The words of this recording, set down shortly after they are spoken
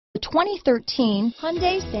The 2013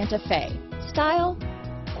 Hyundai Santa Fe. Style,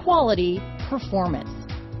 quality, performance,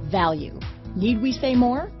 value. Need we say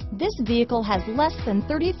more? This vehicle has less than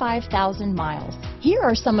 35,000 miles. Here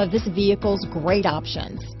are some of this vehicle's great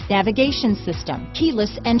options: navigation system,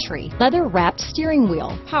 keyless entry, leather-wrapped steering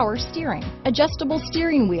wheel, power steering, adjustable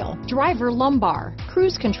steering wheel, driver lumbar,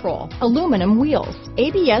 cruise control, aluminum wheels,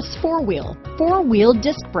 ABS four-wheel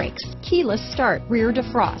disc brakes, keyless start, rear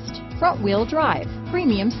defrost, front-wheel drive,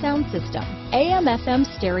 premium sound system, AM/FM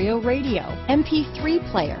stereo radio, MP3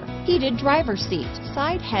 player, heated driver's seat,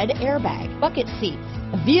 side head airbag, bucket seats.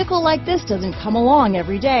 A vehicle like this doesn't come along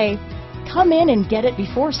every day. Come in and get it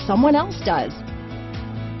before someone else does.